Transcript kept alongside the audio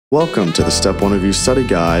Welcome to the Step 1 Review Study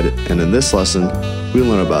Guide, and in this lesson, we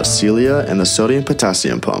learn about cilia and the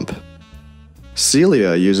sodium-potassium pump.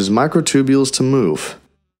 Cilia uses microtubules to move.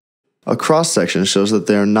 A cross-section shows that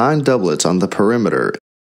there are 9 doublets on the perimeter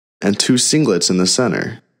and 2 singlets in the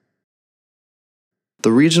center.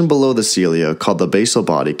 The region below the cilia, called the basal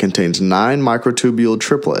body, contains 9 microtubule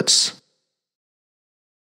triplets.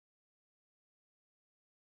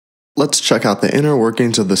 Let's check out the inner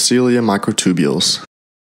workings of the cilia microtubules.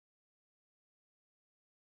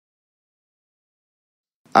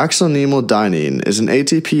 Acetylphenyldienine is an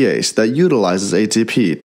ATPase that utilizes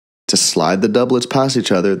ATP to slide the doublets past each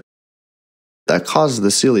other that causes the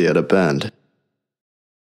cilia to bend.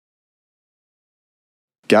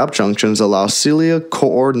 Gap junctions allow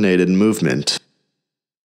cilia-coordinated movement.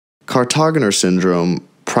 Kartagener Syndrome,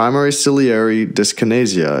 primary ciliary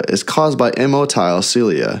dyskinesia, is caused by immotile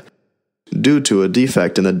cilia due to a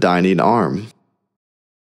defect in the dienine arm.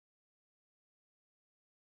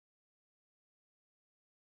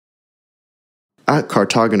 At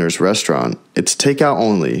Kartagener's restaurant, it's takeout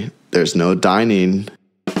only. There's no dining.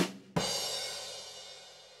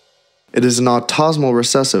 It is an autosomal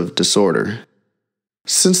recessive disorder.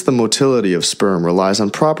 Since the motility of sperm relies on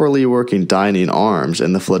properly working dienine arms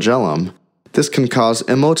in the flagellum, this can cause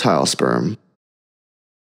immotile sperm.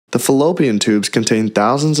 The fallopian tubes contain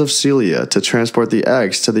thousands of cilia to transport the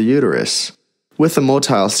eggs to the uterus. With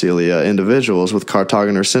immotile cilia, individuals with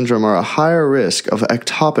Kartagener syndrome are at higher risk of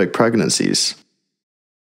ectopic pregnancies.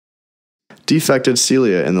 Defected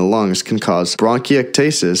cilia in the lungs can cause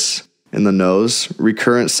bronchiectasis in the nose,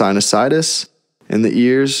 recurrent sinusitis in the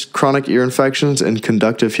ears, chronic ear infections and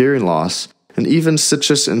conductive hearing loss, and even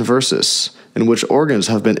situs inversus, in which organs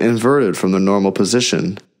have been inverted from their normal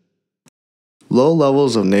position. Low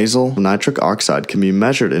levels of nasal nitric oxide can be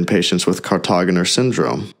measured in patients with Kartagener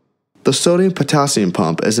syndrome. The sodium-potassium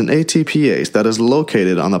pump is an ATPase that is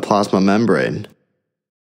located on the plasma membrane.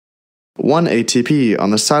 One ATP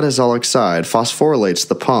on the cytosolic side phosphorylates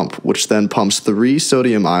the pump, which then pumps 3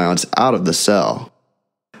 sodium ions out of the cell.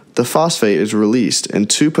 The phosphate is released and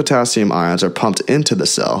 2 potassium ions are pumped into the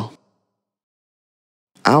cell.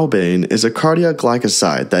 Albane is a cardiac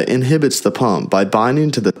glycoside that inhibits the pump by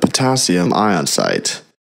binding to the potassium ion site.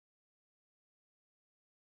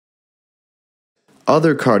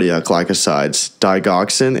 Other cardiac glycosides,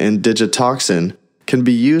 Digoxin and Digitoxin, can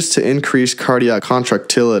be used to increase cardiac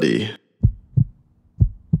contractility,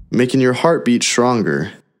 making your heart beat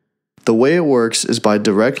stronger. The way it works is by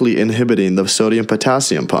directly inhibiting the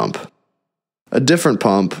sodium-potassium pump. A different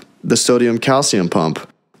pump, the sodium-calcium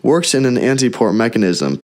pump, works in an antiport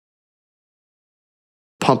mechanism,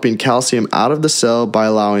 pumping calcium out of the cell by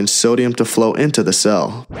allowing sodium to flow into the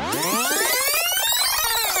cell.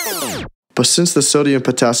 But since the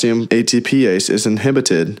sodium-potassium ATPase is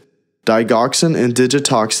inhibited, Digoxin and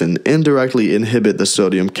Digitoxin indirectly inhibit the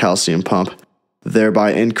sodium-calcium pump,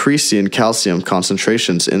 thereby increasing calcium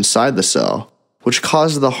concentrations inside the cell, which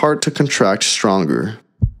causes the heart to contract stronger.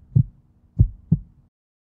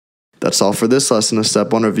 That's all for this lesson of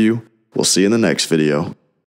Step 1 Review. We'll see you in the next video.